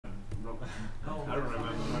I don't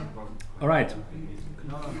remember. All right.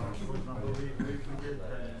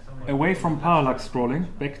 Away from parallax scrolling,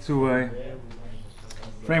 back to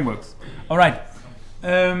frameworks. All right.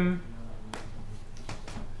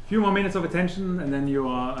 Few more minutes of attention, and then you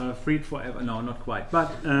are freed forever. No, not quite,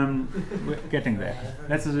 but we're getting there.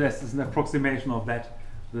 Let's suggest it's an approximation of that.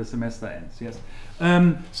 The semester ends. Yes.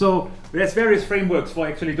 So there's various frameworks for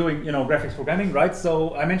actually doing, graphics programming, right?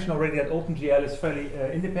 So I mentioned already that OpenGL is fairly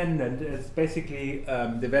independent. It's basically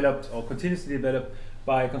developed or continuously developed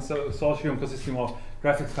by a consortium consisting of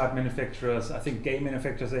graphics card manufacturers, I think game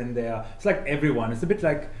manufacturers in there. It's like everyone. It's a bit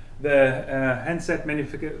like the handset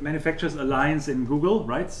manufacturers alliance in Google,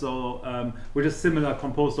 right? So which is similar,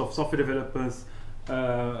 composed of software developers,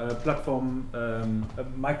 platform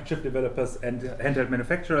microchip developers, and handheld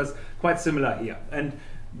manufacturers. Quite similar here. And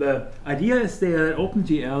the idea is that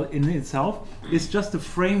OpenGL in itself is just a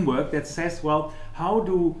framework that says, well, how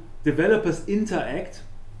do developers interact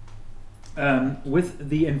with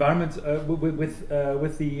the environment, with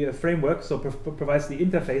the framework? So provides the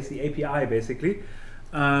interface, the API, basically,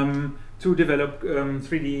 to develop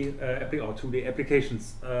 3D or 2D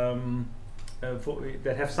applications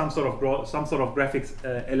that have some sort of graphics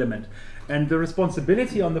element. And the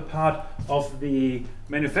responsibility on the part of the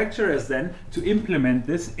manufacturers then to implement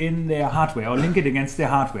this in their hardware or link it against their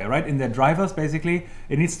hardware, right? In their drivers, basically,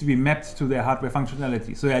 it needs to be mapped to their hardware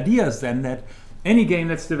functionality. So the idea is then that any game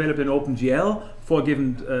that's developed in OpenGL for a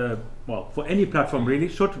given, for any platform really,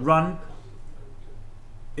 should run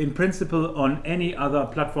in principle on any other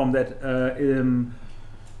platform that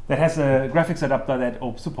that has a graphics adapter that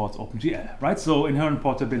supports OpenGL, right? So inherent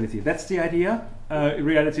portability. That's the idea. In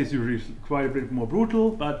reality, it's usually quite a bit more brutal,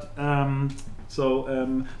 but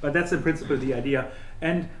but that's in principle the idea.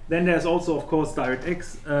 And then there's also, of course,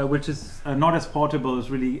 DirectX, which is not as portable. It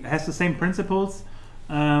really has the same principles.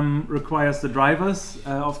 Requires the drivers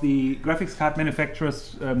of the graphics card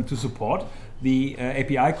manufacturers to support the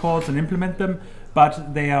API calls and implement them,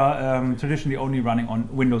 but they are traditionally only running on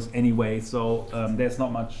Windows anyway, so there's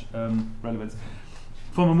not much relevance.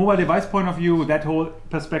 From a mobile device point of view, that whole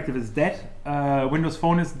perspective is dead. Windows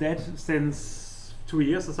Phone is dead since 2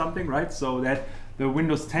 years or something, right? So that the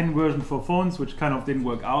Windows 10 version for phones, which kind of didn't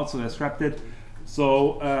work out, so they scrapped it.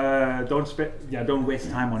 So don't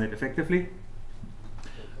waste time on it effectively.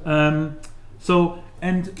 And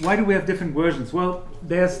why do we have different versions? Well,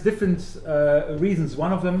 there's different reasons.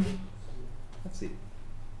 One of them, let's see.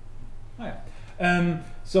 Oh, yeah.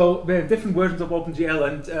 So we have different versions of OpenGL,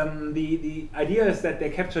 and the idea is that they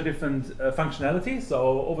capture different functionality.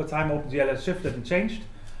 So over time, OpenGL has shifted and changed.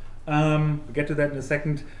 We'll get to that in a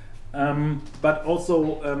second. But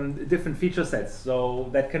also different feature sets. So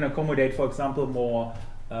that can accommodate, for example, more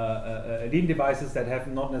lean devices that have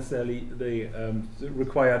not necessarily the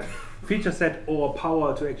required feature set or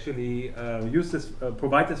power to actually use this,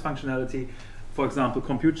 provide this functionality. For example,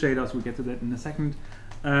 compute shaders. We'll get to that in a second.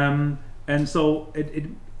 And so,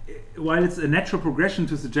 while it's a natural progression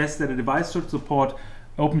to suggest that a device should support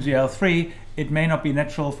OpenGL 3, it may not be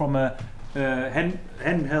natural from a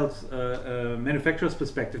handheld manufacturer's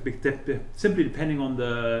perspective, simply depending on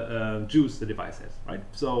the juice the device has, right?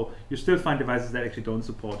 So you still find devices that actually don't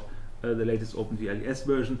support the latest OpenGL ES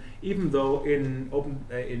version, even though in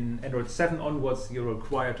Android 7 onwards you're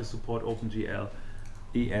required to support OpenGL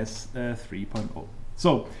ES 3.0.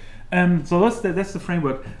 So that's the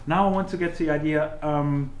framework. Now I want to get to the idea.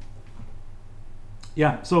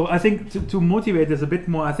 So I think to motivate this a bit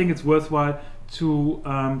more, I think it's worthwhile to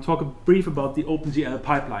talk brief about the OpenGL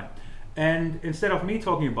pipeline. And instead of me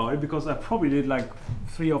talking about it, because I probably did like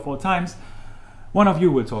 3 or 4 times, one of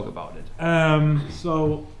you will talk about it.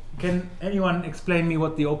 So can anyone explain me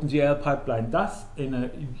what the OpenGL pipeline does in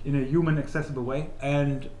a human accessible way,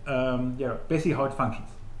 and basically how it functions?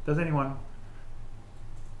 Does anyone?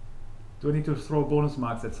 Do I need to throw bonus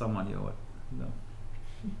marks at someone here? Or no?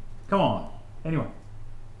 Come on, anyone.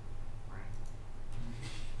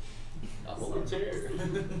 Volunteer.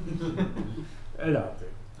 Hello.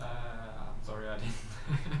 I'm sorry, I didn't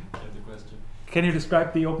get the question. Can you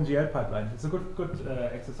describe the OpenGL pipeline? It's a good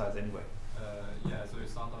exercise anyway. So you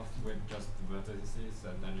start off with just vertices,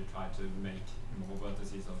 and then you try to make more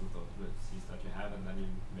vertices out of those vertices that you have, and then you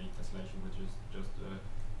make tessellation, which is just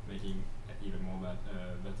making even more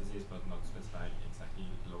vertices, but not specifying exactly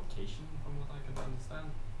location, from what I can understand.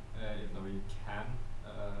 Even though you can,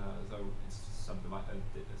 so it's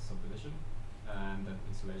subdivision, and then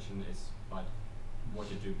pixelation is like what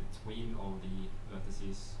you do between all the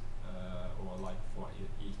vertices, or like for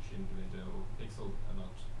each individual pixel, and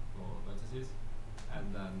not for vertices.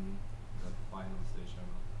 And then the final stage.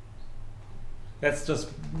 That's just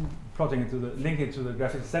plotting it to the, link it to the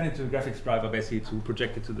graphics, send it to the graphics driver basically to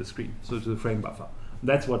project it to the screen, so to the frame buffer.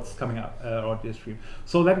 That's what's coming up on the stream.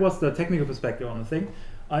 So that was the technical perspective on the thing.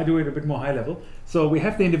 I do it a bit more high level. So we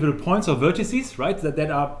have the individual points or vertices, right? That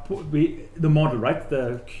are the model, right?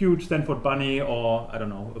 The huge Stanford bunny, or I don't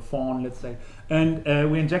know, a fawn, let's say, and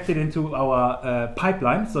we inject it into our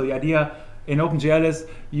pipeline. So the idea in OpenGL is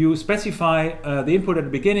you specify the input at the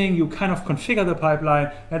beginning, you kind of configure the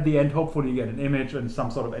pipeline. At the end, hopefully, you get an image and some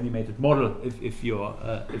sort of animated model if you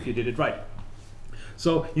did it right.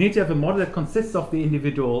 So you need to have a model that consists of the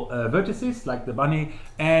individual vertices, like the bunny,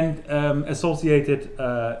 and associated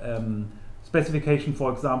specification.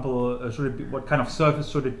 For example, should it be, what kind of surface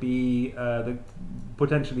should it be, the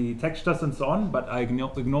potentially textures and so on. But I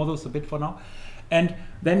ignore those a bit for now. And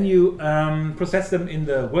then you process them in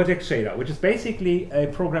the vertex shader, which is basically a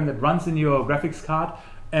program that runs in your graphics card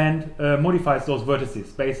and modifies those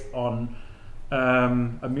vertices based on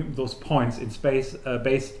those points in space,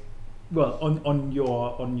 based well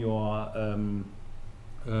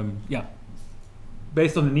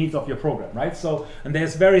based on the needs of your program, right? So, and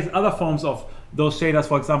there's various other forms of those shaders,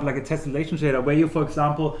 for example, like a tessellation shader, where you, for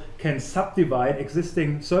example, can subdivide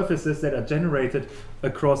existing surfaces that are generated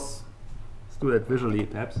across. Let's do that visually,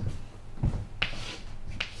 perhaps.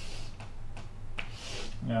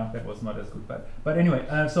 Yeah, that was not as good, but anyway.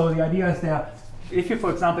 So the idea is there. If you,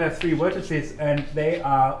 for example, have 3 vertices and they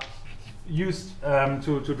are used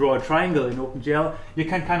to draw a triangle in OpenGL, you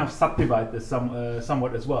can kind of subdivide this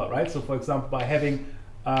somewhat as well, right? So, for example, by having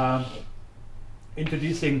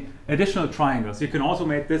introducing additional triangles, you can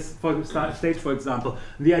automate this for stage, for example.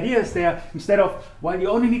 The idea is there, instead of, while you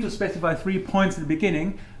only need to specify 3 points at the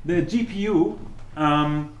beginning, the GPU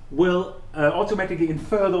will automatically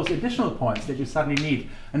infer those additional points that you suddenly need.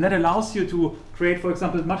 And that allows you to create, for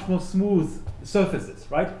example, much more smooth surfaces,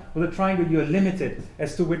 right? With a triangle, you're limited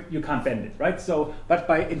as to which you can't bend it, right? So, but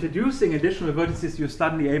by introducing additional vertices, you're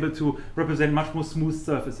suddenly able to represent much more smooth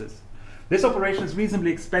surfaces. This operation is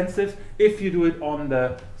reasonably expensive if you do it on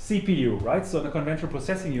the CPU, right? So the conventional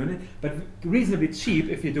processing unit, but reasonably cheap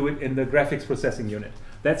if you do it in the graphics processing unit.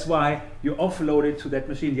 That's why you offload it to that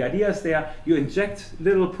machine. The idea is there, you inject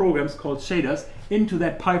little programs called shaders into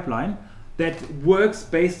that pipeline that works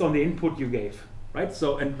based on the input you gave, right?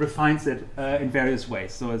 So, and refines it in various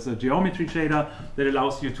ways. So it's a geometry shader that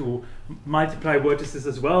allows you to multiply vertices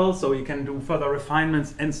as well, so you can do further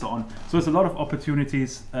refinements and so on. So there's a lot of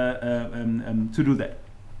opportunities to do that.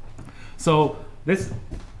 So this,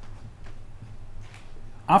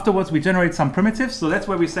 afterwards we generate some primitives. So that's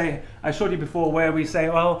where we say, I showed you before, where we say,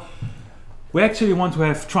 well, we actually want to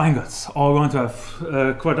have triangles, or we want to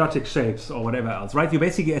have quadratic shapes, or whatever else, right? You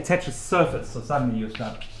basically attach a surface, so suddenly you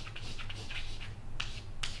start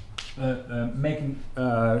making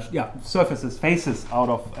surfaces, faces out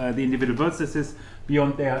of the individual vertices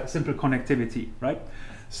beyond their simple connectivity, right?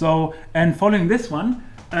 So, and following this one,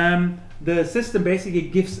 the system basically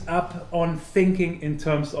gives up on thinking in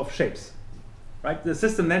terms of shapes, right? The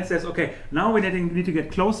system then says, okay, now we need to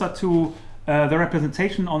get closer to the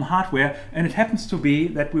representation on hardware, and it happens to be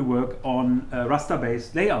that we work on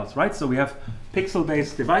raster-based layouts, right? So we have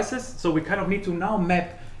pixel-based devices, so we kind of need to now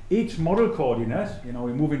map each model coordinate, you know,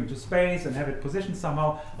 we move it into space and have it positioned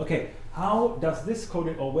somehow. Okay, how does this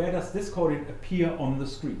coordinate, or where does this coordinate appear on the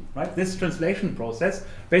screen, right? This translation process,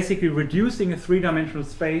 basically reducing a 3-dimensional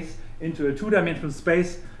space into a 2-dimensional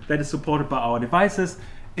space that is supported by our devices,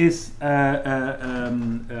 is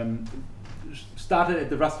started at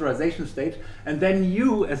the rasterization stage, and then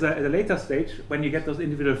you, at a later stage, when you get those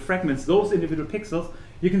individual fragments, those individual pixels,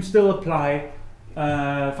 you can still apply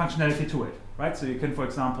functionality to it. Right? So you can, for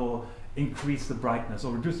example, increase the brightness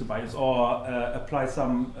or reduce the brightness, or apply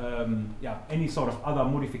some, any sort of other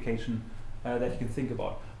modification that you can think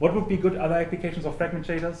about. What would be good other applications of fragment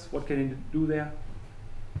shaders? What can you do there?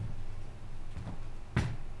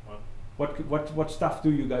 What stuff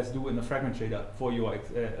do you guys do in the fragment shader for your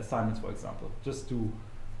assignments, for example? Just to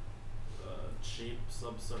cheap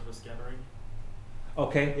subsurface scattering.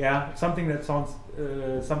 Okay, yeah, something that sounds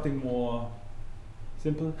something more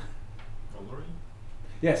simple. Coloring?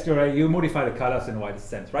 Yes, you're right. You modify the colors in a wider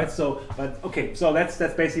sense, right? So, but okay, so that's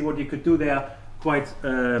basically what you could do there. Quite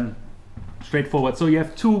straightforward. So you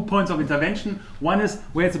have 2 points of intervention. One is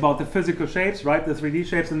where it's about the physical shapes, right, the 3D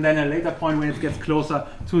shapes, and then a later point when it gets closer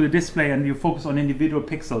to the display, and you focus on individual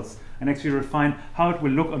pixels and actually refine how it will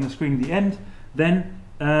look on the screen in the end. Then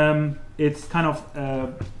it's kind of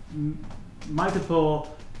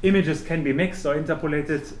multiple images can be mixed or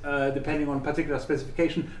interpolated depending on particular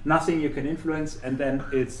specification, nothing you can influence, and then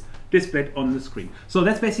it's displayed on the screen. So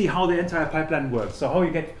that's basically how the entire pipeline works. So how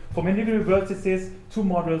you get from individual vertices to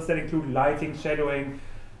models that include lighting, shadowing,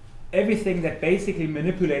 everything that basically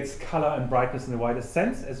manipulates color and brightness in the widest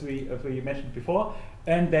sense, as we mentioned before,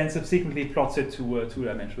 and then subsequently plots it to a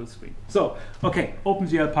two-dimensional screen. So, okay,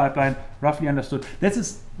 OpenGL pipeline, roughly understood. This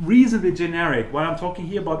is reasonably generic. While I'm talking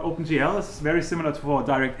here about OpenGL, it's very similar to for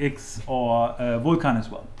DirectX or Vulkan as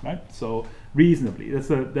well, right? So, reasonably. That's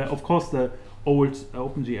of course the old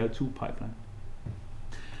OpenGL2 pipeline.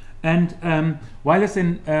 And while it's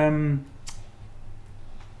in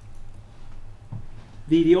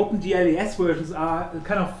the OpenGL versions are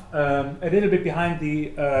kind of a little bit behind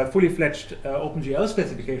the fully fledged OpenGL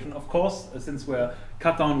specification, of course, since we're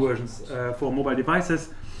cut down versions for mobile devices.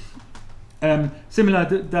 Similar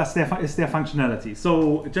is their functionality.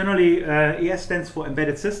 So generally, ES stands for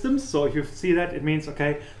embedded systems. So if you see that, it means,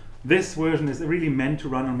 okay, this version is really meant to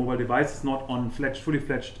run on mobile devices, not on fully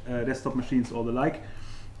fledged desktop machines or the like.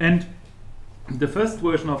 And the first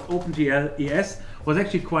version of OpenGL ES was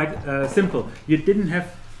actually quite simple. You didn't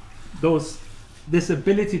have this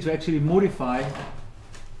ability to actually modify.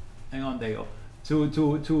 Hang on, there you go.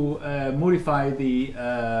 To modify the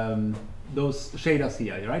those shaders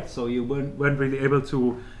here, right? So you weren't really able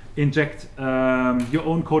to inject your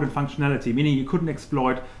own code and functionality, meaning you couldn't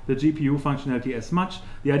exploit the GPU functionality as much.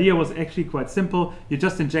 The idea was actually quite simple. You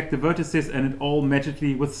just inject the vertices and it all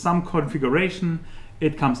magically, with some configuration,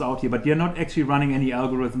 it comes out here. But you're not actually running any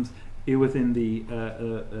algorithms within the,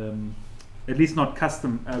 at least not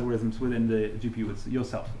custom algorithms within the GPU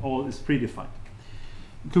yourself. All is predefined.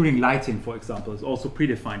 Including lighting, for example, is also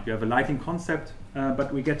predefined. You have a lighting concept,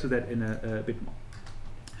 but we get to that in a bit more.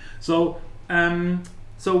 So,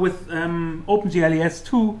 so with OpenGL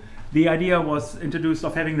ES2, the idea was introduced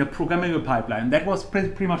of having the programmable pipeline. That was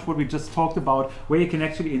pretty much what we just talked about, where you can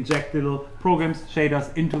actually inject little programs,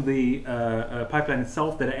 shaders, into the pipeline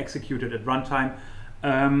itself that are executed at runtime.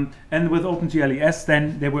 And with OpenGL ES,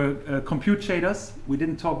 then there were compute shaders. We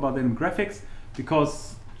didn't talk about them in graphics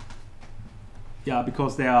because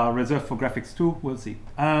they are reserved for graphics too. We'll see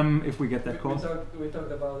if we get that course. We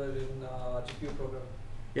talked about it in GPU programming.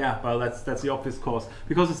 Yeah, well, that's the obvious course,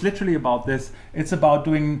 because it's literally about this. It's about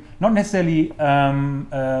doing not necessarily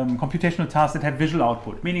computational tasks that have visual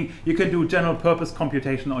output, meaning you can do general purpose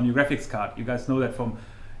computation on your graphics card. You guys know that from,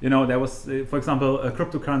 you know, there was, for example,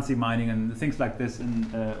 cryptocurrency mining and things like this, and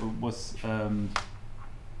was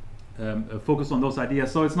focused on those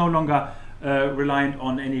ideas. So it's no longer reliant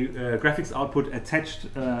on any graphics output attached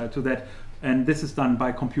to that. And this is done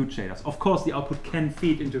by compute shaders. Of course, the output can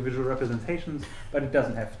feed into visual representations, but it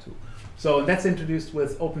doesn't have to. So that's introduced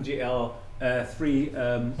with OpenGL 3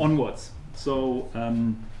 onwards. So,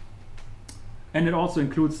 and it also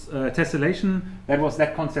includes tessellation. That was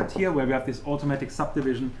that concept here, where we have this automatic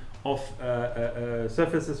subdivision of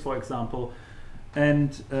surfaces, for example. And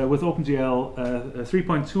with OpenGL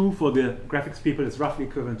 3.2 for the graphics people, it's roughly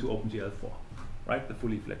equivalent to OpenGL 4. Right, the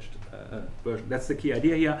fully fledged version. That's the key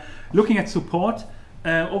idea here. Looking at support,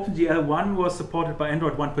 OpenGL 1 was supported by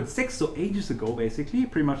Android 1.6, so ages ago, basically,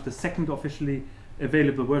 pretty much the second officially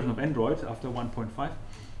available version of Android after 1.5.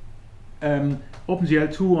 OpenGL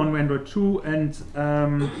 2 on Android 2, and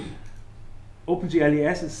OpenGL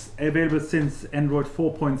ES is available since Android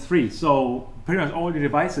 4.3. So pretty much all the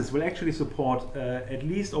devices will actually support at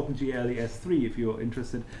least OpenGL ES 3 if you're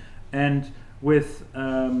interested. And with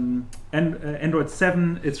Android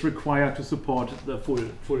 7, it's required to support the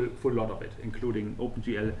full lot of it, including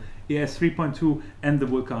OpenGL ES 3.2 and the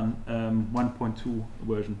Vulkan 1.2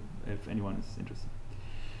 version, if anyone is interested.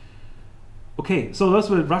 Okay, so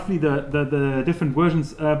those were roughly the different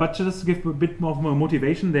versions, but just to give a bit more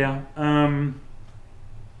motivation there.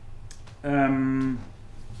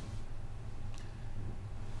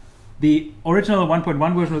 The original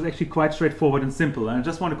 1.1 version was actually quite straightforward and simple, and I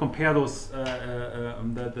just want to compare those,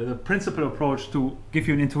 the principal approach to give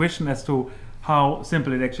you an intuition as to how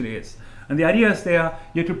simple it actually is. And the idea is there,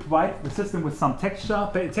 you have to provide the system with some texture.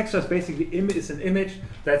 Texture is basically is an image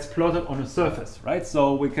that's plotted on a surface, right?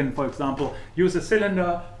 So we can, for example, use a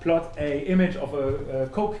cylinder, plot an image of a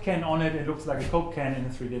Coke can on it. It looks like a Coke can in a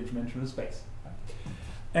three-dimensional space. Right?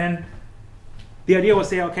 And the idea was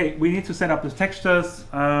there, okay, we need to set up the textures,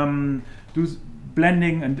 do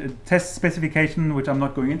blending and test specification, which I'm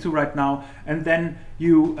not going into right now, and then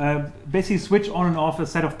you basically switch on and off a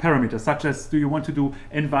set of parameters, such as, do you want to do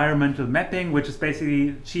environmental mapping, which is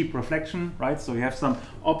basically cheap reflection, right? So you have some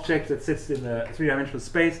object that sits in a three-dimensional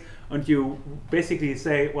space, and you basically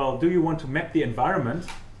say, well, do you want to map the environment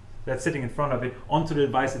that's sitting in front of it onto the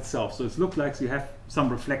device itself. So it looks like you have some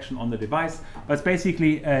reflection on the device, but it's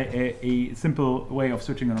basically a simple way of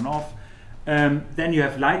switching on and off. Then you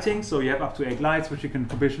have lighting, so you have up to 8 lights which you can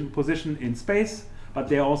position in space, but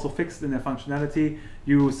they're also fixed in their functionality.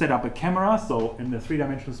 You set up a camera, so in the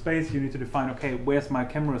 3-dimensional space you need to define, okay, where's my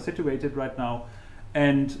camera situated right now,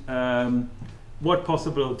 and what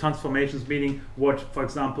possible transformations, meaning what, for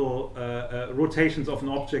example, rotations of an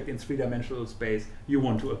object in 3-dimensional space you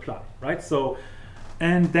want to apply, right? So,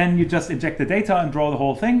 and then you just inject the data and draw the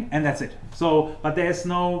whole thing, and that's it. So, but there's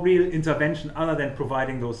no real intervention other than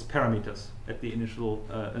providing those parameters at the initial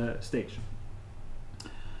stage.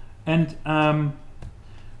 And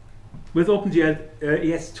with OpenGL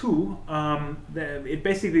ES2, it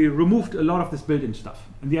basically removed a lot of this built-in stuff.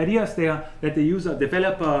 And the idea is there that the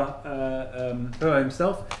developer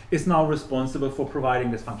himself is now responsible for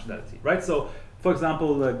providing this functionality, right? So, for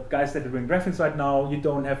example, the guys that are doing graphics right now,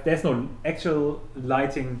 there's no actual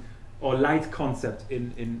lighting or light concept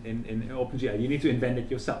in OpenGL. You need to invent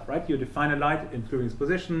it yourself, right? You define a light, including its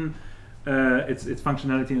position, its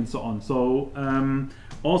functionality, and so on. So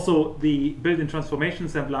also the built-in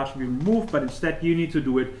transformations have largely been removed, but instead you need to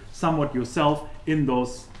do it somewhat yourself in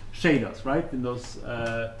those shaders, right? In those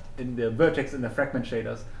in the vertex and the fragment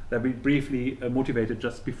shaders that we briefly motivated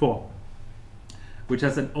just before, which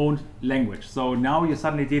has an own language. So now you're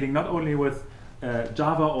suddenly dealing not only with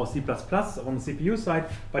Java or C++ on the CPU side,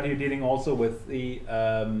 but you're dealing also with the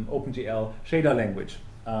OpenGL shader language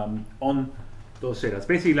on those shaders.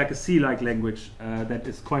 Basically like a C-like language that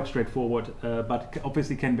is quite straightforward, but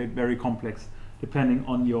obviously can be very complex depending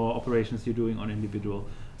on your operations you're doing on individual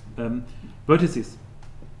vertices.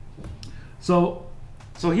 So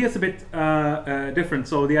here's a bit different.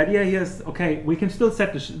 So the idea here is, okay, we can still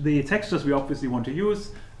set the textures we obviously want to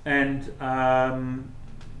use, and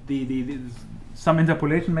some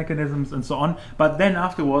interpolation mechanisms and so on. But then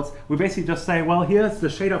afterwards, we basically just say, well, here's the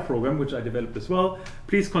shader program, which I developed as well.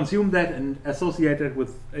 Please consume that and associate it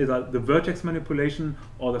with either the vertex manipulation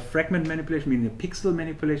or the fragment manipulation, meaning the pixel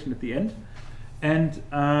manipulation at the end. And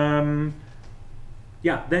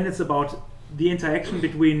yeah, then it's about the interaction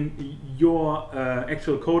between your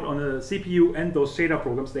actual code on the CPU and those shader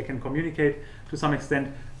programs. They can communicate to some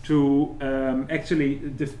extent to actually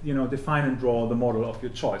define and draw the model of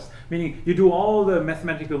your choice. Meaning you do all the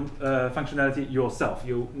mathematical functionality yourself.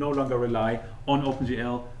 You no longer rely on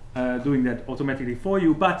OpenGL doing that automatically for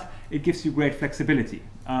you, but it gives you great flexibility.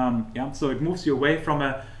 Yeah? So it moves you away from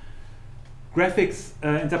a graphics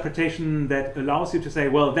interpretation that allows you to say,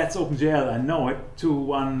 well, that's OpenGL, I know it, to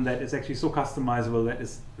one that is actually so customizable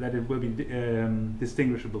that it will be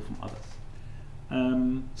distinguishable from others.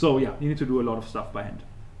 So yeah, you need to do a lot of stuff by hand.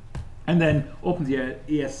 And then OpenGL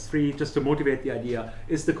ES3, just to motivate the idea,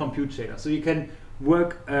 is the compute shader. So you can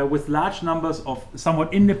work with large numbers of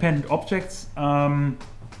somewhat independent objects and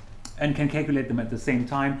can calculate them at the same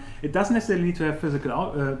time. It doesn't necessarily need to have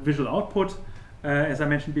physical visual output. As I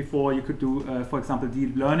mentioned before, you could do, for example,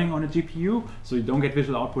 deep learning on a GPU, so you don't get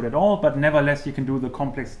visual output at all, but nevertheless you can do the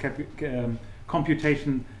complex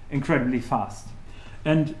computation incredibly fast.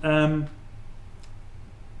 And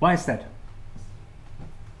why is that?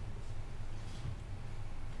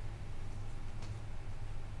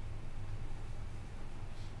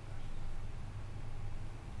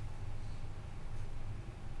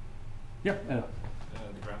 Yeah. The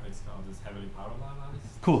graphics card is heavily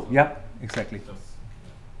parallelized. Cool. Yeah. Exactly.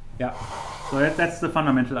 Yeah. So that's the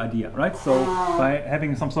fundamental idea, right? So by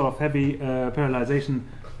having some sort of heavy parallelization,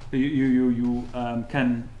 you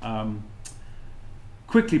can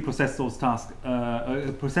quickly process those tasks,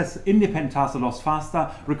 process independent tasks a lot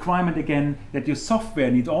faster. Requirement again that your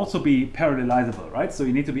software needs also be parallelizable, right? So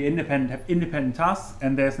you need to be independent, have independent tasks,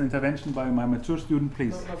 and there's an intervention by my mature student,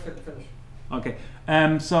 please. No, finish. Okay.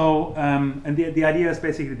 And the idea is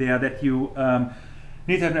basically there that you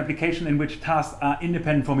need to have an application in which tasks are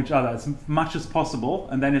independent from each other as much as possible,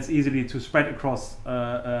 and then it's easily to spread across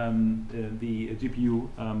the GPU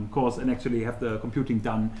cores and actually have the computing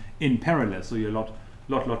done in parallel, so you're a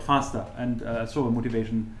lot faster. And show a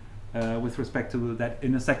motivation with respect to that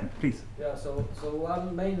in a second, please. Yeah, so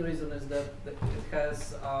one main reason is that it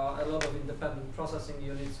has a lot of independent processing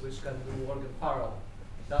units which can do work in parallel.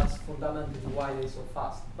 That's fundamentally why they're so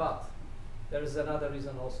fast. But there is another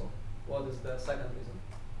reason also. What is the second reason?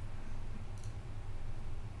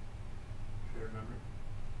 Shared memory.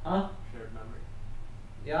 Huh? Shared memory.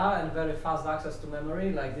 Yeah, and very fast access to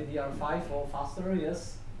memory, like DDR5 or faster.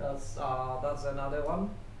 Yes, that's another one.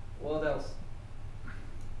 What else?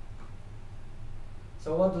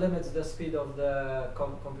 So what limits the speed of the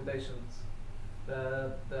computations?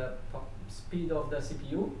 The speed of the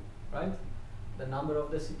CPU right? The number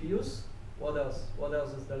of the CPUs. What else? What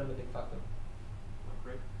else is the limiting factor? Clock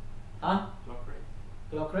rate. Huh? Clock rate.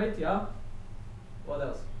 Clock rate, yeah. What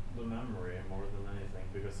else? The memory more than anything,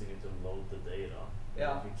 because you need to load the data.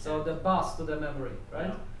 Yeah, If you so can't- the bus to the memory, right?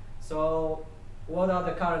 Yeah. So what are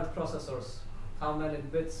the current processors? How many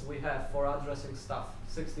bits we have for addressing stuff?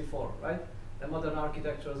 64, right? The modern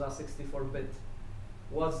architectures are 64-bit.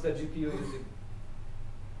 What's the GPU using?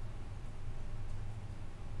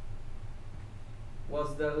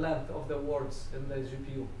 What's the length of the words in the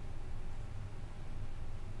GPU?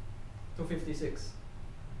 256,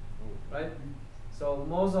 right? So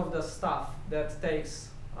most of the stuff that takes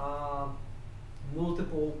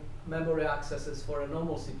multiple memory accesses for a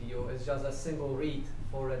normal CPU is just a single read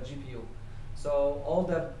for a GPU. So all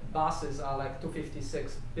the buses are like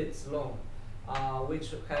 256 bits long,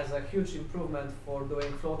 which has a huge improvement for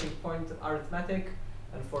doing floating point arithmetic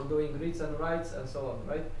and for doing reads and writes and so on,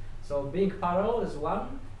 right? So being parallel is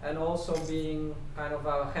one, and also being kind of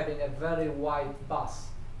having a very wide bus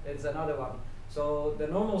is another one. So the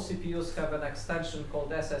normal CPUs have an extension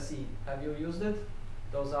called SSE. Have you used it?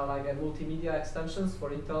 Those are like a multimedia extensions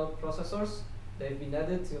for Intel processors. They've been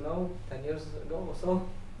added, 10 years ago or so.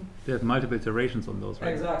 They have multiple iterations on those,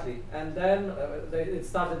 right? Exactly. And then it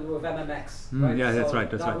started with MMX, right? Yeah, that's So right.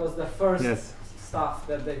 That's that right. was the first Yes. stuff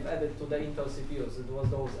that they've added to the Intel CPUs. It was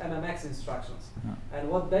those MMX instructions. Yeah. And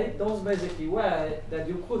what those basically were, that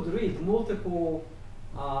you could read multiple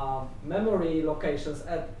memory locations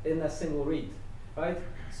in a single read, right?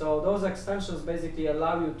 So those extensions basically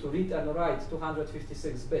allow you to read and write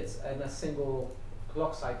 256 bits in a single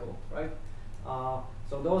clock cycle, right?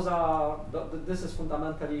 So those are, this is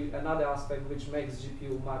fundamentally another aspect which makes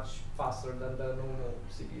GPU much faster than the normal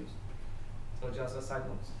CPUs. So just a side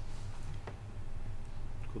note.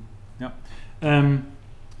 Cool.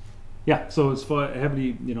 Yeah. So it's for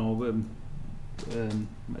heavily,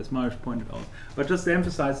 as Marius pointed out. But just to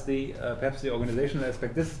emphasize the perhaps the organizational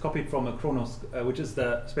aspect, this is copied from a Kronos, which is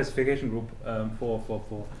the specification group for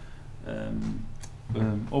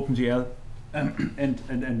OpenGL and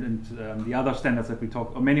the other standards that we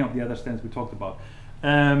talked, or many of the other standards we talked about.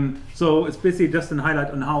 So it's basically just a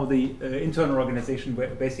highlight on how the internal organization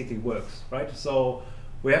basically works, right? So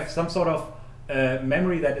we have some sort of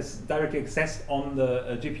memory that is directly accessed on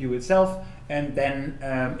the GPU itself, and then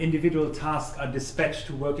individual tasks are dispatched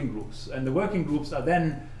to working groups, and the working groups are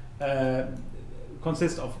then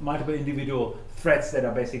consist of multiple individual threads that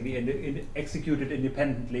are basically executed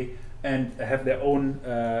independently and have their own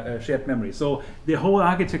shared memory. So the whole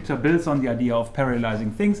architecture builds on the idea of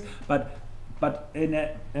parallelizing things, but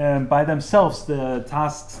by themselves the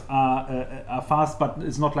tasks are fast, but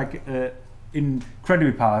it's not like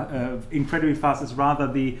incredibly fast. Is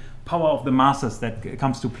rather the power of the masses that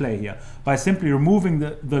comes to play here. By simply removing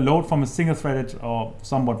the load from a single-threaded or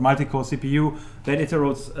somewhat multi-core CPU that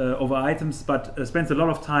iterates over items, but spends a lot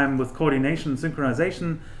of time with coordination and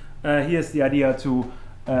synchronization. Here's the idea to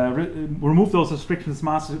remove those restrictions as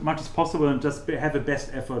much as possible and just have a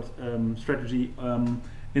best effort strategy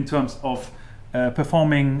in terms of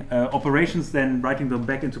performing operations, then writing them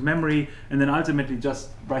back into memory, and then ultimately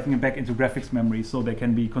just writing them back into graphics memory so they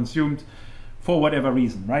can be consumed for whatever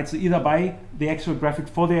reason, right? So either by the actual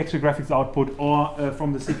graphics output, or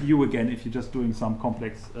from the CPU again if you're just doing some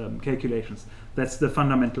complex calculations. That's the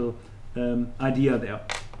fundamental idea there.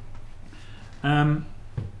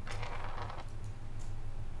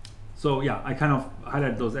 So yeah, I kind of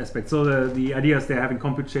highlighted those aspects. So the idea is they're having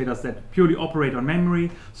compute shaders that purely operate on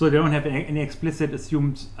memory, so they don't have any explicit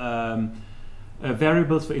assumed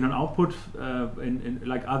variables for in and output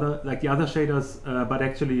like the other shaders, but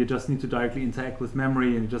actually you just need to directly interact with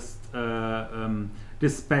memory and just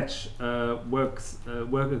dispatch work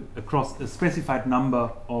across a specified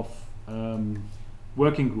number of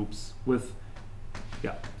working groups with.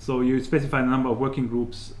 Yeah, so you specify the number of working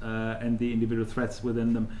groups and the individual threads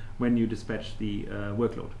within them when you dispatch the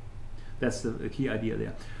workload. That's the key idea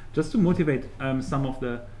there. Just to motivate some of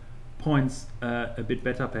the points a bit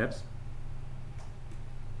better, perhaps.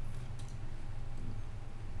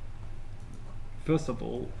 First of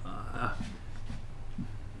all,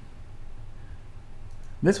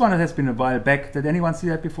 this one has been a while back. Did anyone see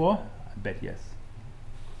that before? I bet yes.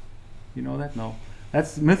 You know that? No.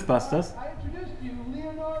 That's Mythbusters. I introduced you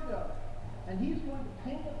Leonardo, and he's going to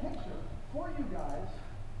paint a picture for you guys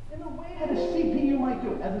in the way that a CPU might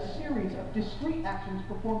do it, as a series of discrete actions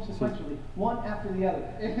performed sequentially, one after the other.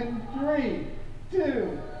 In 3,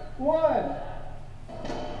 2, 1.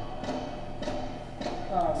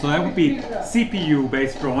 So that would be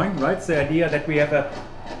CPU-based drawing, right? It's the idea that we have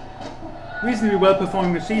reasonably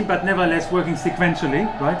well-performing machine, but nevertheless working sequentially,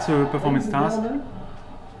 right, to perform its task.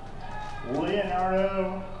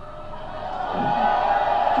 Leonardo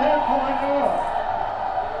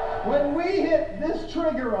 2.0. When we hit this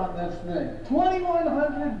trigger on this thing,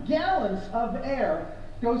 2,100 gallons of air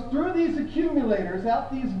goes through these accumulators,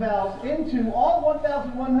 out these valves, into all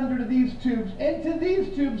 1,100 of these tubes, into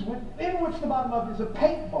these tubes in which the bottom of is a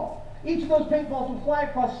paintball. Each of those paintballs will fly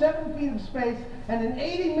across 7 feet of space and in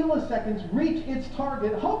 80 milliseconds reach its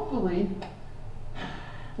target. Hopefully,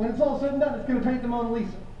 when it's all said and done, it's going to paint the Mona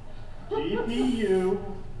Lisa. GPU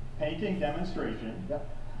painting demonstration. Yep.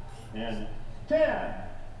 In 10,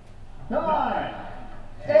 9,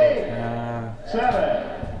 8, 7,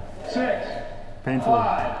 6, painful.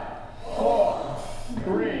 5, 4,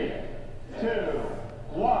 3, 2,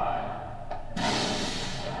 1.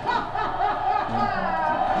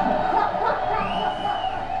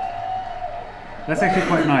 That's actually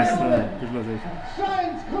quite nice, the visualization.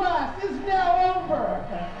 Science class is now over.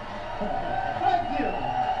 Thank you.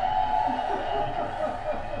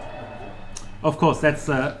 Of course, it's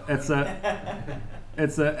an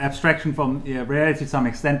abstraction from reality to some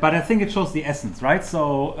extent, but I think it shows the essence, right?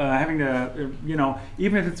 So having the,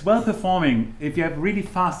 even if it's well performing, if you have really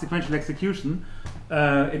fast sequential execution,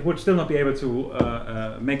 it would still not be able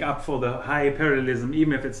to make up for the high parallelism,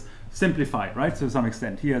 even if it's simplified, right? To some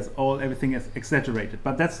extent, here everything is exaggerated,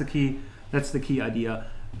 but that's the key. That's the key idea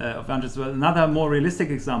of Andres. Well, another more realistic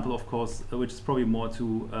example, of course, which is probably more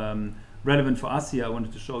relevant for us here, I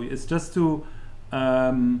wanted to show you, is just to,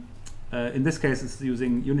 in this case, it's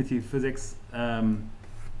using Unity physics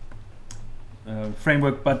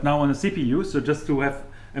framework, but now on a CPU. So just to have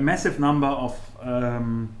a massive number of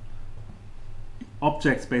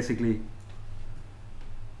objects basically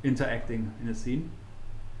interacting in a scene.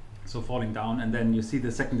 So falling down, and then you see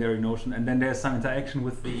the secondary notion, and then there's some interaction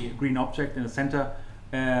with the green object in the center,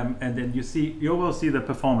 and then you will see the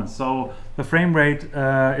performance. So the frame rate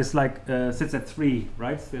is like sits at 3,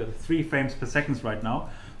 right? So 3 frames per second right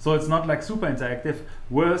now. So it's not like super interactive.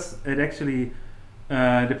 Worse, it actually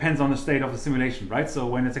depends on the state of the simulation, right? So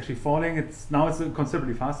when it's actually falling, it's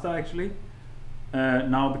considerably faster actually.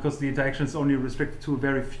 Now because the interaction is only restricted to a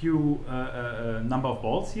very few number of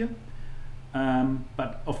balls here.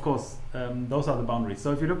 But of course, those are the boundaries.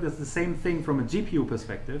 So if you look at the same thing from a GPU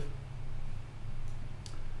perspective,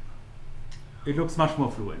 it looks much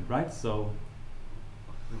more fluent, right? So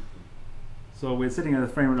we're sitting at a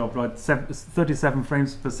frame rate of about 37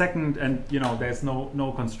 frames per second, and there's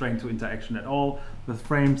no constraint to interaction at all. The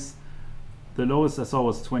frames, the lowest I saw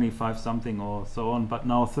was 25 something or so on, but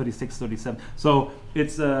now 36, 37. So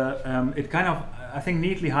it's it kind of, I think,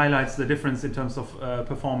 neatly highlights the difference in terms of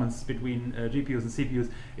performance between GPUs and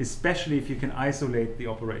CPUs, especially if you can isolate the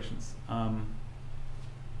operations.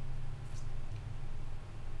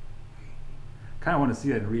 Kind of want to see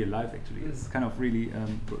that in real life actually. It's kind of really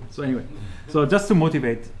good. So anyway, so just to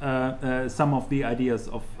motivate some of the ideas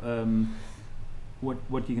of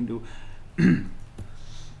what you can do.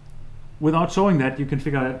 Without showing that, you can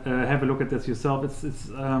figure out, have a look at this yourself. It's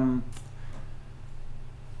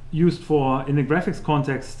used for, in the graphics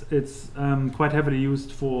context, it's quite heavily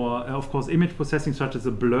used for, of course, image processing, such as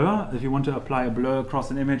a blur. If you want to apply a blur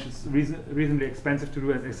across an image, it's reasonably expensive to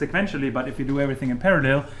do it sequentially, but if you do everything in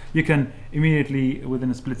parallel, you can immediately,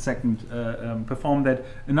 within a split second, perform that.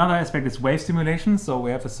 Another aspect is wave simulation, so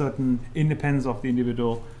we have a certain independence of the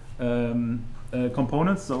individual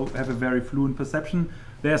components, so have a very fluent perception.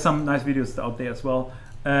 There are some nice videos out there as well.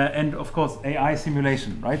 And of course, AI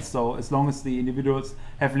simulation, right? So as long as the individuals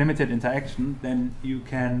have limited interaction, then you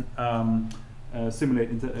can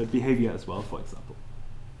simulate behavior as well, for example.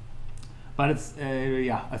 But it's,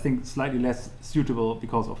 yeah, I think slightly less suitable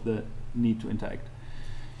because of the need to interact.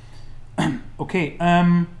 Okay.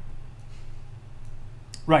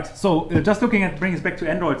 Right. So just looking at, bringing us back to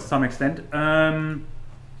Android to some extent.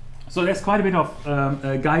 So there's quite a bit of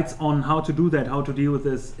guides on how to do that, how to deal with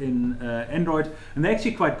this in Android, and they're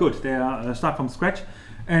actually quite good. They are start from scratch,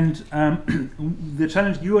 and the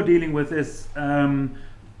challenge you are dealing with is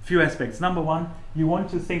few aspects. Number one, you want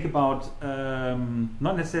to think about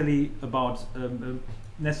not necessarily about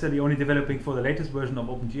necessarily only developing for the latest version of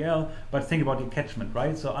OpenGL, but think about the catchment,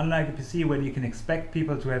 right? So unlike a PC where you can expect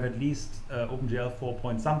people to have at least OpenGL 4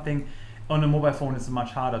 point something, on a mobile phone it's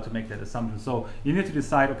much harder to make that assumption. So you need to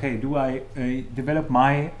decide, okay, do I develop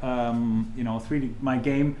my my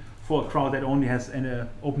game for a crowd that only has an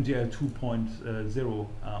OpenGL 2.0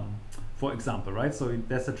 for example, right? So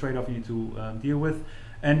that's a trade-off you need to deal with,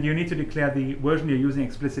 and you need to declare the version you're using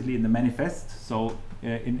explicitly in the manifest, so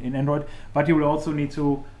in Android, but you will also need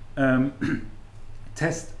to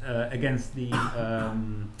test against the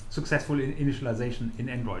successful initialization in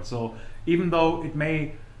Android. So even though it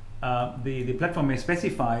may the platform may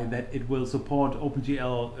specify that it will support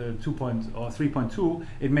OpenGL 2. Or 3.2,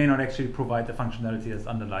 it may not actually provide the functionality that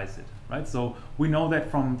underlies it, right? So we know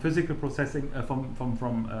that from physical processing,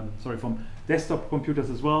 from desktop computers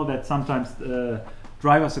as well, that sometimes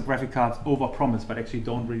drivers or graphic cards overpromise, but actually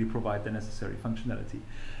don't really provide the necessary functionality.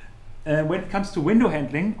 When it comes to window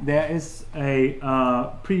handling, there is a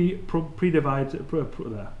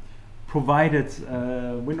provided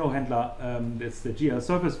window handler, that's the GL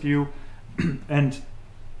surface view, and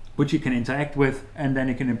which you can interact with, and then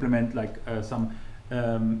you can implement like some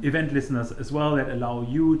event listeners as well that allow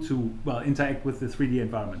you to interact with the 3D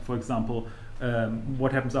environment. For example,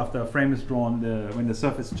 what happens after a frame is drawn, when the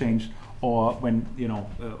surface changed, or when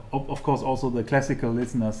of course also the classical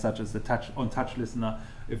listeners such as the touch listener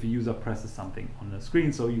if a user presses something on the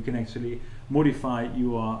screen, so you can actually modify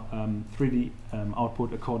your 3D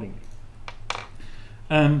output accordingly.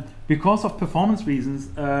 Because of performance reasons,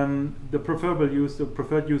 the preferred use of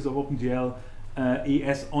OpenGL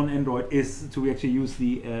ES on Android is to actually use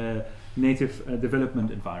the native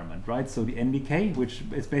development environment, right? So the NDK, which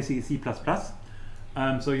is basically C++.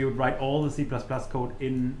 So you would write all the C++ code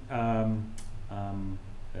in,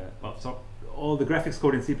 all the graphics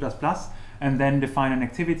code in C++, and then define an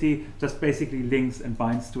activity, just basically links and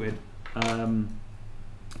binds to it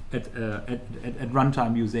at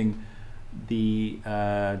runtime using the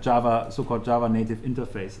so-called Java native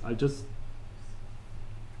interface.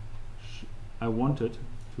 I wanted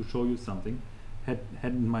to show you something.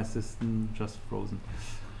 Hadn't my system just frozen?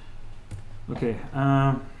 Okay,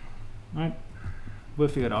 right. We'll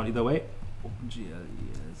figure it out either way. OpenGL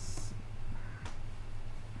ES.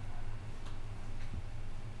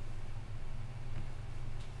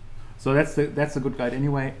 So that's a good guide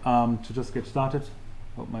anyway to just get started.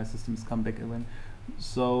 Hope my systems come back again.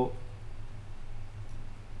 So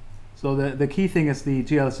the key thing is the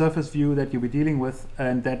GL surface view that you'll be dealing with,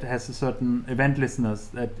 and that has a certain event listeners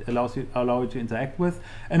that allow you to interact with,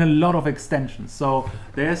 and a lot of extensions. So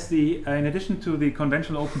there's the in addition to the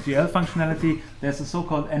conventional OpenGL functionality, there's a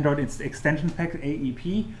so-called Android extension pack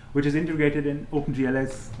AEP, which is integrated in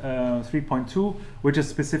OpenGLS 3.2, which is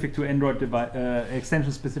specific to Android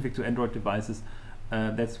extension specific to Android devices.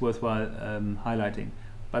 That's worthwhile highlighting.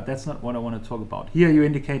 But that's not what I want to talk about. Here you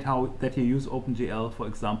indicate that you use OpenGL, for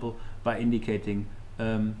example, by indicating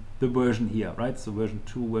the version here, right? So version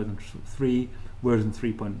 2, version 3, version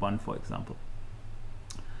 3.1, for example.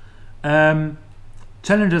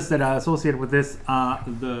 Challenges that are associated with this are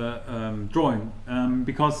the drawing,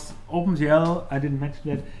 because OpenGL, I didn't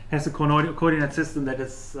mention that, has a coordinate system that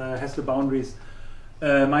is, has the boundaries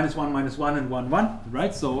 -1, -1, and 1, 1,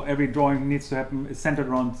 right? So every drawing needs to happen is centered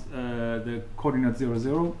around the coordinate 0,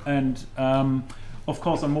 0, and of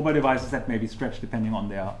course on mobile devices that may be stretched depending on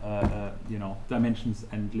their dimensions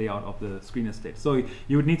and layout of the screen estate. So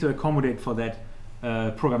you would need to accommodate for that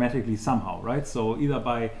programmatically somehow, right? So either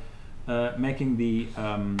by making the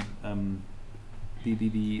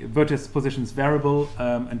vertex positions variable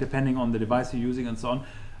and depending on the device you're using and so on,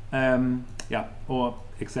 or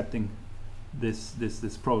accepting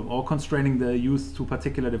this problem, or constraining the use to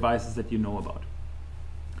particular devices that you know about.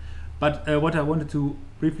 But what I wanted to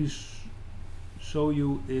briefly show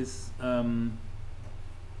you is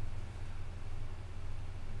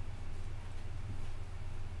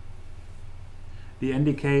the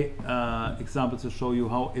NDK example to show you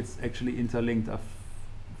how it's actually interlinked. I've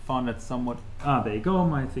found that somewhat. There you go.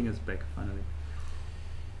 My thing is back finally.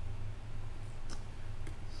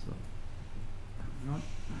 So, hang on.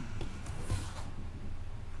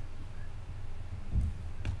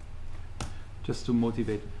 Just to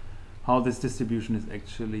motivate how this distribution is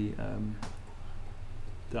actually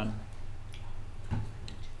done.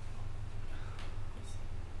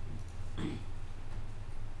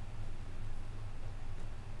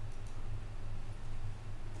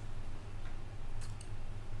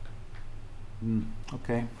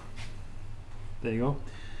 Okay, there you go.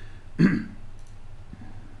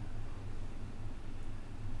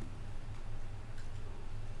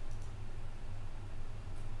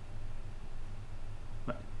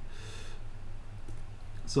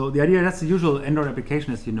 So the idea, that's the usual Android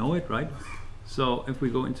application as you know it, right? So if we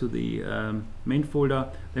go into the main folder,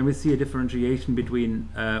 then we see a differentiation between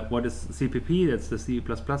what is CPP, that's the C++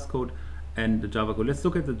 code, and the Java code. Let's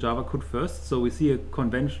look at the Java code first. So we see a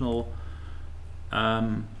conventional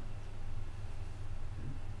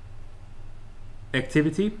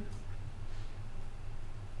activity.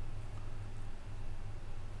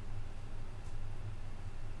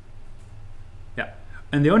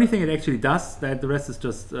 And the only thing it actually does, that the rest is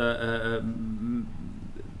just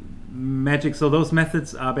magic. So those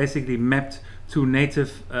methods are basically mapped to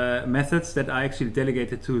native methods that are actually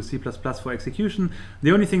delegated to C++ for execution.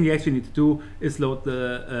 The only thing you actually need to do is load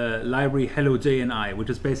the library hello.jni, which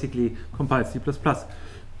is basically compiled C++.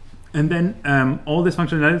 And then all this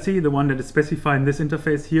functionality, the one that is specified in this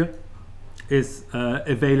interface here, is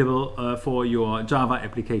available for your Java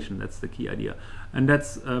application. That's the key idea. And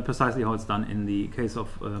that's precisely how it's done in the case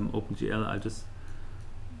of OpenGL. I'll just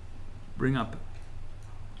bring up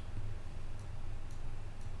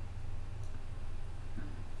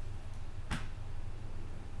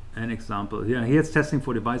an example. Yeah, here it's testing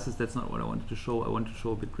for devices. That's not what I wanted to show. I want to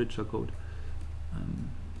show a bit richer code.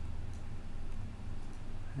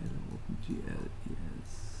 Hello, OpenGL, yes.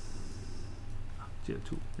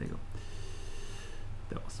 GL2, there you go.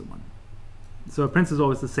 That was the one. So Prince is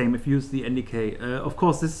always the same if you use the NDK. Of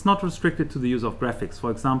course, this is not restricted to the use of graphics.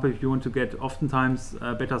 For example, if you want to get oftentimes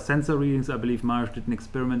better sensor readings, I believe Marius did an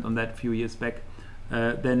experiment on that a few years back,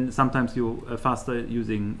 then sometimes you faster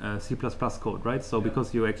using C++ code, right? So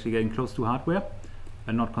because you're actually getting close to hardware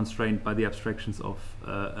and not constrained by the abstractions of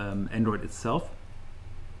Android itself.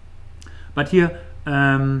 But here,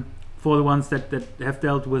 for the ones that have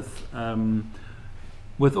dealt with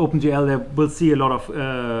OpenGL, they will see a lot of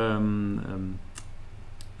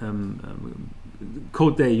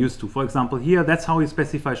code they're used to. For example, here, that's how you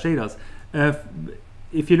specify shaders.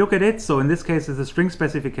 If you look at it, so in this case, it's a string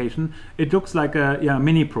specification. It looks like a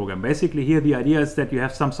mini program. Basically, here the idea is that you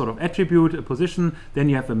have some sort of attribute, a position, then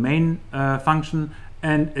you have a main function,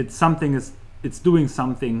 and it's doing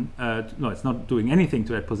something. No, it's not doing anything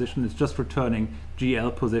to that position. It's just returning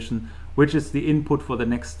GL position, which is the input for the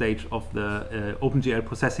next stage of the OpenGL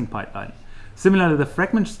processing pipeline. Similar to the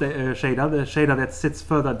fragment shader, the shader that sits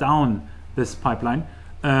further down this pipeline,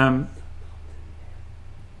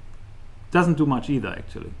 doesn't do much either,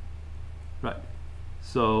 actually. Right.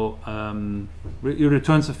 So it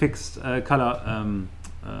returns a fixed color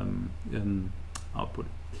output.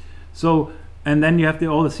 So, and then you have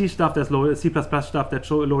all the C stuff that's loaded, C++ stuff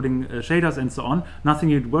that's loading shaders and so on. Nothing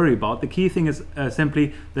you'd worry about. The key thing is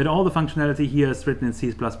simply that all the functionality here is written in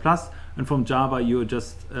C++, and from Java you're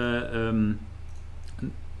just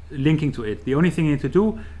linking to it. The only thing you need to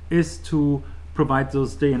do is to provide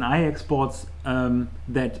those JNI exports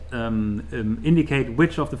that indicate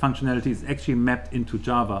which of the functionality is actually mapped into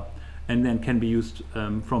Java, and then can be used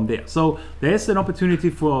from there. So there is an opportunity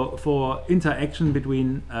for interaction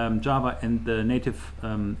between Java and the native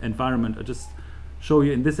environment. I'll just show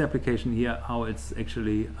you in this application here how it's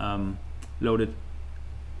actually loaded,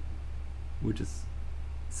 which is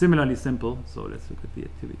similarly simple. So let's look at the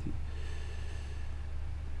activity.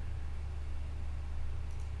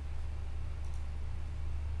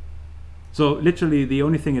 So literally the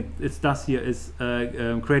only thing it does here is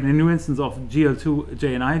create a new instance of GL2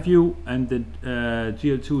 JNI view, and the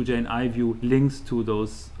GL2 JNI view links to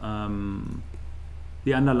those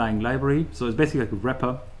the underlying library. So it's basically like a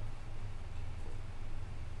wrapper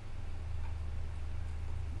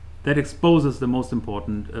that exposes the most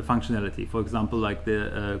important functionality. For example, like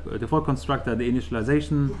the default constructor, the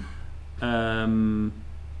initialization.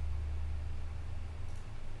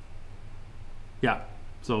 Yeah.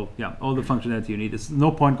 So yeah, all the functionality you need. There's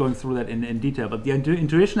no point going through that in detail, but the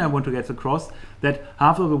intuition I want to get across, that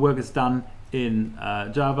half of the work is done in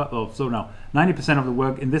Java. Oh, so now 90% of the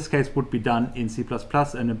work in this case would be done in C++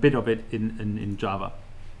 and a bit of it in Java.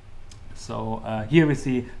 So here we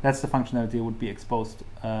see that's the functionality that would be exposed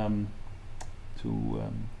to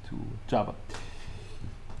Java.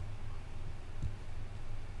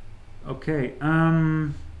 Okay.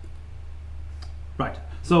 Right.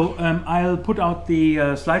 So I'll put out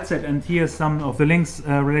the slide set, and here's some of the links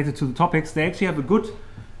related to the topics. They actually have a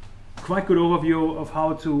quite good overview of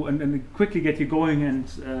how to and quickly get you going and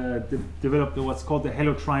develop what's called the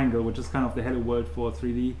Hello Triangle, which is kind of the Hello World for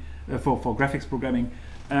 3D for graphics programming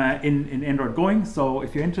in Android going. So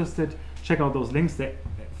if you're interested, check out those links. They're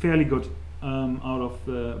fairly good out of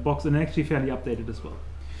the box, and actually fairly updated as well.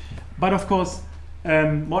 But of course,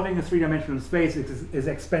 modeling a three-dimensional space is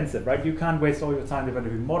expensive, right? You can't waste all your time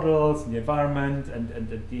developing models and the environment and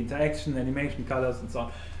the interaction, animation, colors, and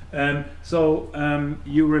so on. So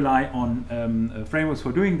you rely on frameworks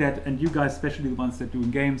for doing that, and you guys, especially the ones that do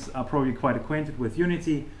games, are probably quite acquainted with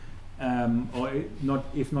Unity, or not,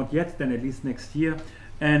 if not yet, then at least next year.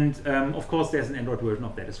 And of course, there's an Android version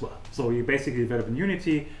of that as well. So you basically develop in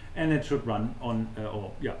Unity, and it should run on,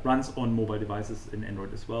 runs on mobile devices in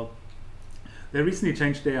Android as well. They recently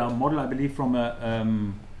changed their model, I believe, from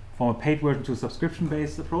a paid version to a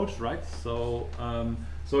subscription-based approach, right? So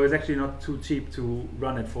So it's actually not too cheap to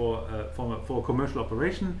run it for a commercial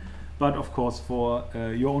operation, but of course for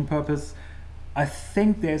your own purpose. I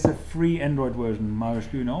think there's a free Android version. Marius,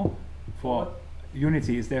 do you know? For What?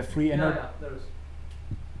 Unity, is there a free Android? Yeah, there is.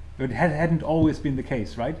 It hadn't always been the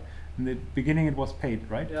case, right? In the beginning it was paid,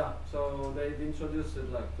 right? Yeah, so they introduced it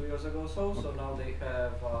like 2 years ago or so. So now they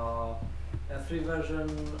have a free version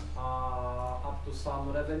up to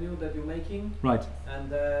some revenue that you're making, Right. and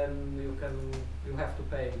then you have to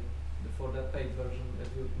pay for that paid version if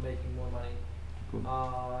you're making more money. Cool.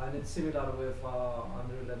 And it's similar with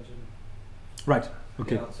Unreal Engine. Right.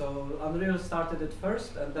 Okay. Yeah, so Unreal started it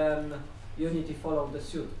first, and then Unity followed the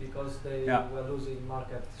suit because they were losing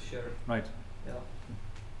market share. Right. Yeah.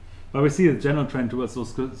 But we see a general trend towards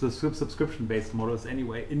those subscription-based models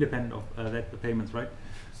anyway, independent of the payments, right?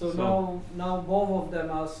 So now both of them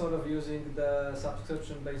are sort of using the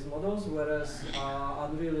subscription-based models, whereas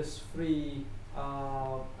Unreal is free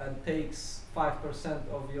and takes 5%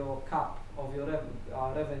 of your cap of your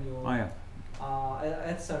revenue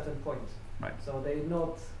at certain point. Right. So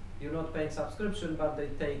you're not paying subscription, but they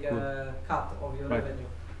take a cut of your revenue.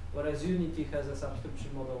 Whereas Unity has a subscription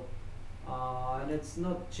model, and it's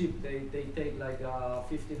not cheap. They take like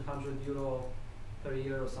 €1,500 per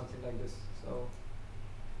year or something like this. So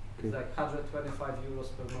it's like €125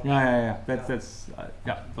 per month. Yeah. That's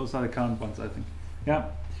those are the current ones, I think. Yeah.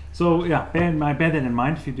 So yeah, bear that in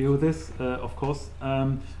mind if you do this, of course.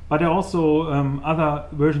 But there are also other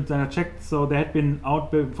versions that I checked. So they had been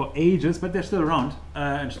out for ages, but they're still around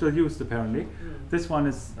and still used apparently. This one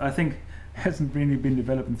is, I think, hasn't really been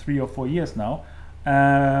developed in 3 or 4 years now,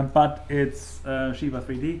 but it's Shiva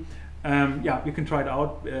 3D. You can try it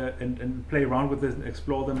out and play around with it and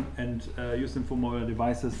explore them and use them for mobile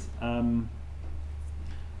devices.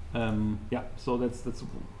 So that's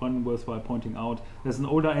one worthwhile pointing out. There's an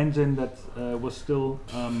older engine that was still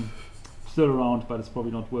around, but it's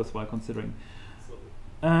probably not worthwhile considering.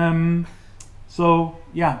 Does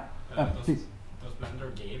Please. Does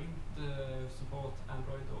Blender game support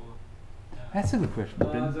Android or? That's a good question.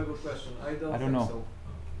 That's a good question. I don't think know. so.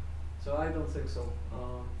 So I don't think so,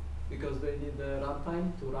 because they need the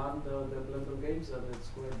runtime to run the Blender games, and it's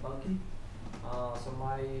quite bulky. So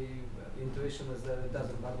my intuition is that it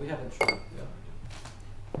doesn't, but we haven't tried.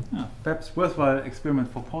 Yeah. Perhaps worthwhile experiment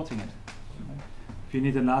for porting it. If you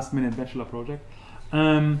need a last-minute bachelor project,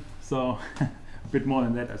 so a bit more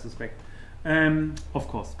than that, I suspect. Of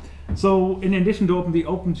course. So in addition to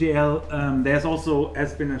OpenGL, there's also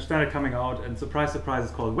has been a standard coming out, and surprise, surprise,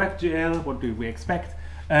 it's called WebGL. What do we expect?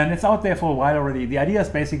 And it's out there for a while already. The idea is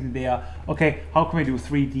basically there. Okay, how can we do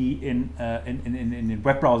 3D in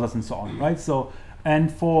web browsers and so on, right? So,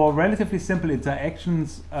 and for relatively simple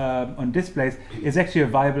interactions on displays, it's actually a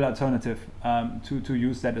viable alternative to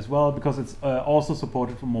use that as well, because it's also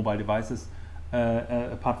supported for mobile devices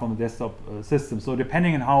apart from the desktop system. So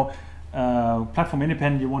depending on how platform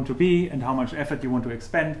independent you want to be and how much effort you want to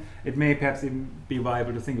expend, it may perhaps even be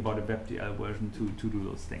viable to think about a WebGL version to do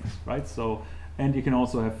those things, right? So. And you can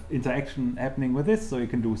also have interaction happening with this, so you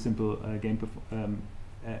can do simple game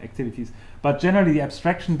activities. But generally, the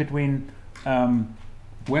abstraction between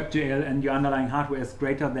WebGL and your underlying hardware is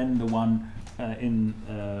greater than the one in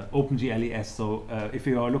OpenGLES. So if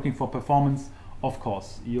you are looking for performance, of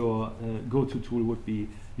course, your go-to tool would be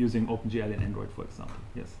using OpenGL in Android, for example.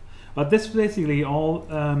 Yes. But this is basically all.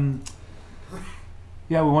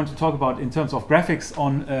 We want to talk about in terms of graphics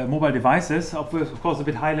on mobile devices. Of course, a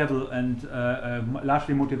bit high level and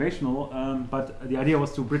largely motivational. But the idea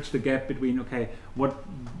was to bridge the gap between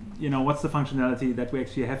what's the functionality that we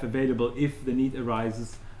actually have available if the need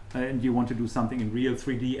arises and you want to do something in real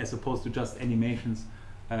 3D as opposed to just animations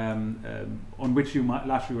on which you might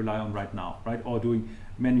largely rely on right now, right? Or doing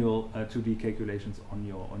manual 2D calculations on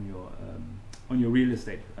your real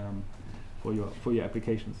estate for your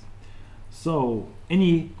applications. So,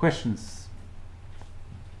 any questions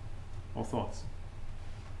or thoughts?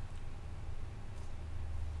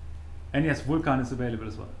 And yes, Vulkan is available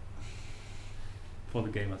as well for the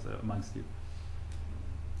gamers amongst you.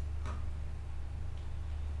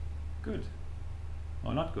 Good.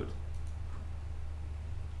 Or not good.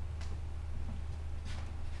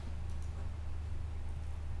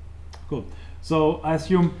 Cool. So, I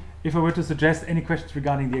assume if I were to suggest any questions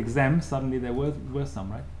regarding the exam, suddenly there were some,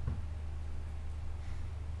 right?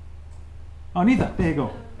 Oh, neither. There you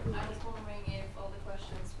go. I was wondering if all the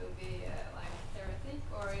questions will be like theoretic,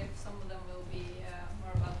 or if some of them will be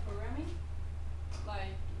more about programming,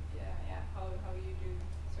 like how you do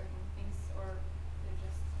certain things, or they're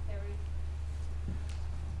just theory.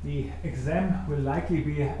 The exam will likely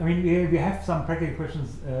be, I mean, we have some practical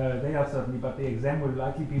questions there certainly, but the exam will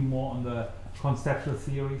likely be more on the conceptual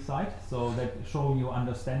theory side, so that showing you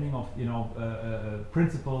understanding of, you know,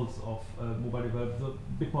 principles of mobile development,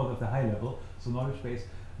 a bit more at the high level, so knowledge base.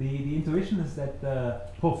 The intuition is that the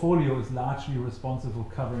portfolio is largely responsible for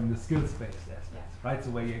covering the skills-based aspects, right? So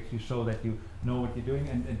where you actually show that you know what you're doing,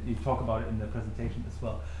 and you talk about it in the presentation as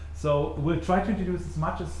well. So we'll try to introduce as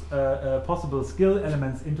much as possible skill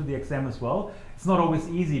elements into the exam as well. It's not always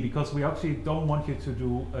easy because we actually don't want you to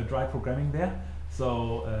do dry programming there.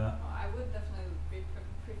 So I would definitely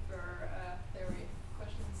prefer theory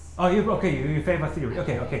questions. oh, you favor theory.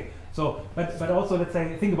 Okay. So, but also let's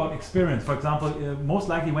say think about experience. For example, most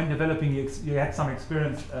likely when developing, you had some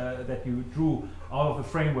experience that you drew out of the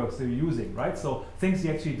frameworks that you're using, right? So things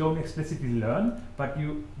you actually don't explicitly learn, but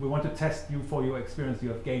we want to test you for your experience you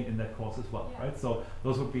have gained in that course as well, right? So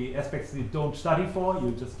those would be aspects you don't study for,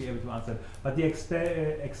 you'll just be able to answer. But the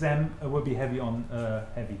exam will be heavy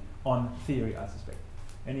on theory, I suspect.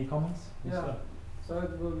 Any comments? Yeah. So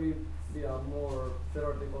it will be more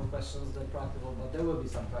theoretical questions than practical, but there will be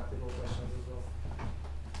some practical questions as well.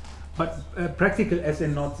 But practical as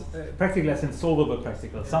in not practical as in solvable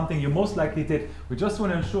practical, something you most likely did. We just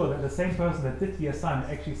want to ensure that the same person that did the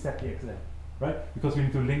assignment actually set the exam, right? Because we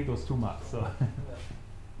need to link those two marks. So.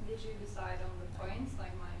 Did you decide on the points,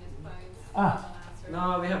 like minus points? Ah.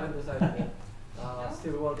 No, we haven't decided yet.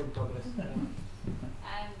 Still work in progress.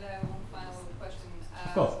 And one final question.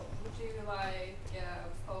 Of course. Would you like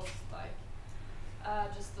post like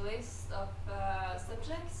just a list of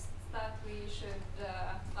subjects that we should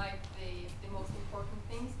like the most important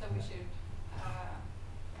things that we should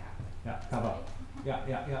cover?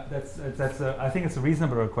 Yeah. That's I think it's a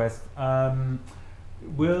reasonable request.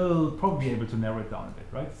 We'll probably be able to narrow it down a bit,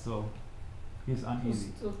 right? So it's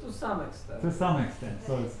uneasy. To some extent. To some extent.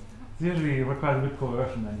 So it's usually requires a bit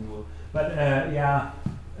coercion than you will. But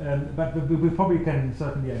but we probably can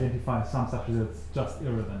certainly identify some subjects that's just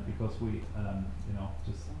irrelevant because we,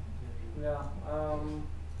 just. Yeah.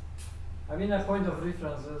 I mean, a point of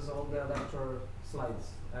reference is all the lecture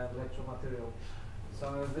slides and lecture material.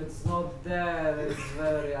 So if it's not there, it's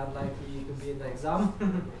very unlikely to be in the exam.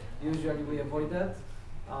 Usually we avoid that.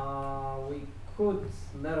 We could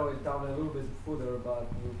narrow it down a little bit further, but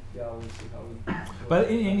we'll see how it goes. But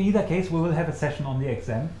in either case, we will have a session on the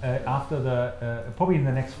exam after the probably in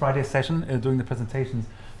the next Friday session during the presentations,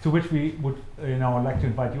 to which we would like to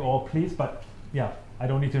invite you all, please. But yeah, I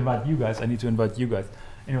don't need to invite you guys. I need to invite you guys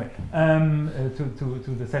anyway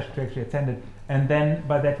to the session to actually attend it, and then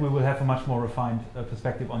by that we will have a much more refined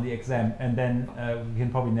perspective on the exam, and then we can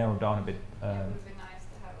probably narrow down a bit. It would be nice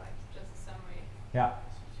to have like just a summary. Yeah.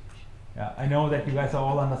 Yeah, I know that you guys are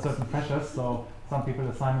all under certain pressures, so some people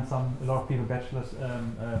assignments, a lot of people bachelor's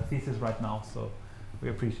thesis right now, so we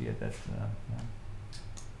appreciate that. Yeah.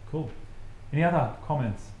 Cool. Any other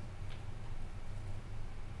comments?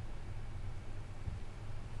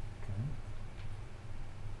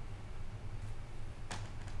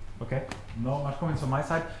 Okay, no much comments from my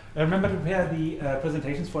side. Remember to prepare the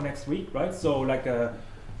presentations for next week, right? So like a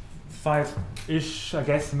 5-ish, I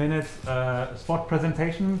guess, minute spot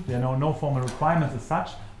presentation. No formal requirements as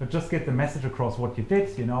such, but just get the message across what you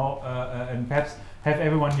did, and perhaps have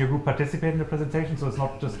everyone in your group participate in the presentation, so it's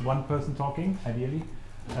not just one person talking, ideally.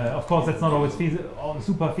 Of course, that's not always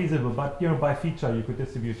super feasible, but by feature you could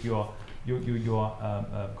distribute your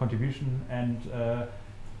contribution and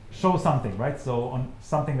show something, right? So on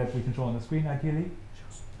something that we can show on the screen, ideally.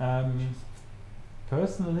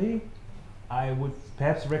 Personally, I would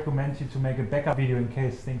perhaps recommend you to make a backup video in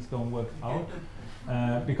case things don't work out,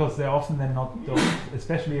 because they're often then not those,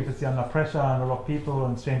 especially if it's under pressure and a lot of people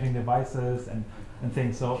and changing devices and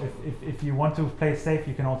things. So if you want to play safe,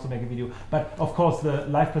 you can also make a video. But of course, the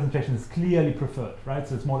live presentation is clearly preferred, right?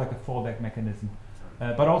 So it's more like a fallback mechanism,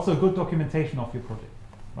 but also a good documentation of your project,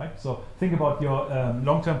 right? So think about your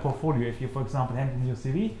long-term portfolio. If you, for example, hand in your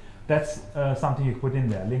CV, that's something you put in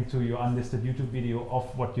there, link to your unlisted YouTube video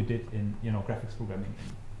of what you did in graphics programming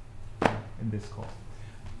in this course.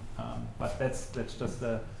 But that's just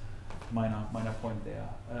a minor point there.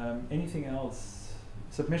 Anything else?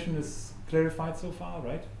 Submission is clarified so far,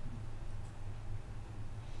 right?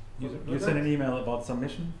 You sent an email about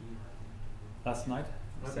submission last night.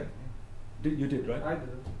 Okay. You did, right? I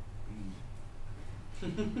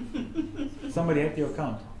did. Somebody had your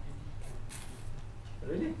account.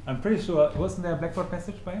 Really? I'm pretty sure. Wasn't there a Blackboard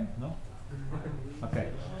message by him? No? Okay.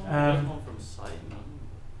 One from Simon.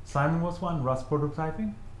 Simon was one. Rust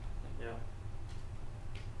prototyping. Yeah.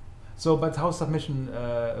 So, but how's submission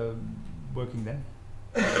working then?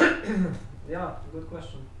 Yeah, good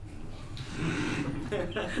question.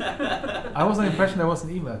 I was under the impression there was an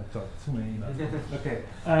email. Sorry, too many emails. Okay.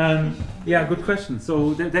 Yeah, good question.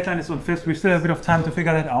 So the deadline is on 5th. We still have a bit of time to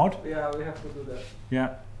figure that out. Yeah, we have to do that.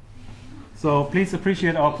 Yeah. So please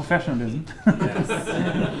appreciate our professionalism.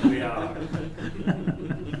 Yes, we are.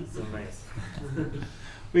 It's amazing.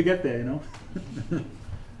 We get there, you know.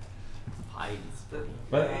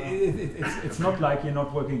 But it's not like you're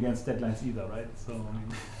not working against deadlines either, right? So I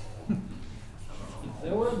mean.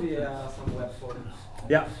 There will be some web forums.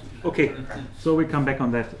 Yeah. Okay. So we come back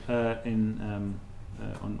on that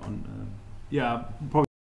yeah. Probably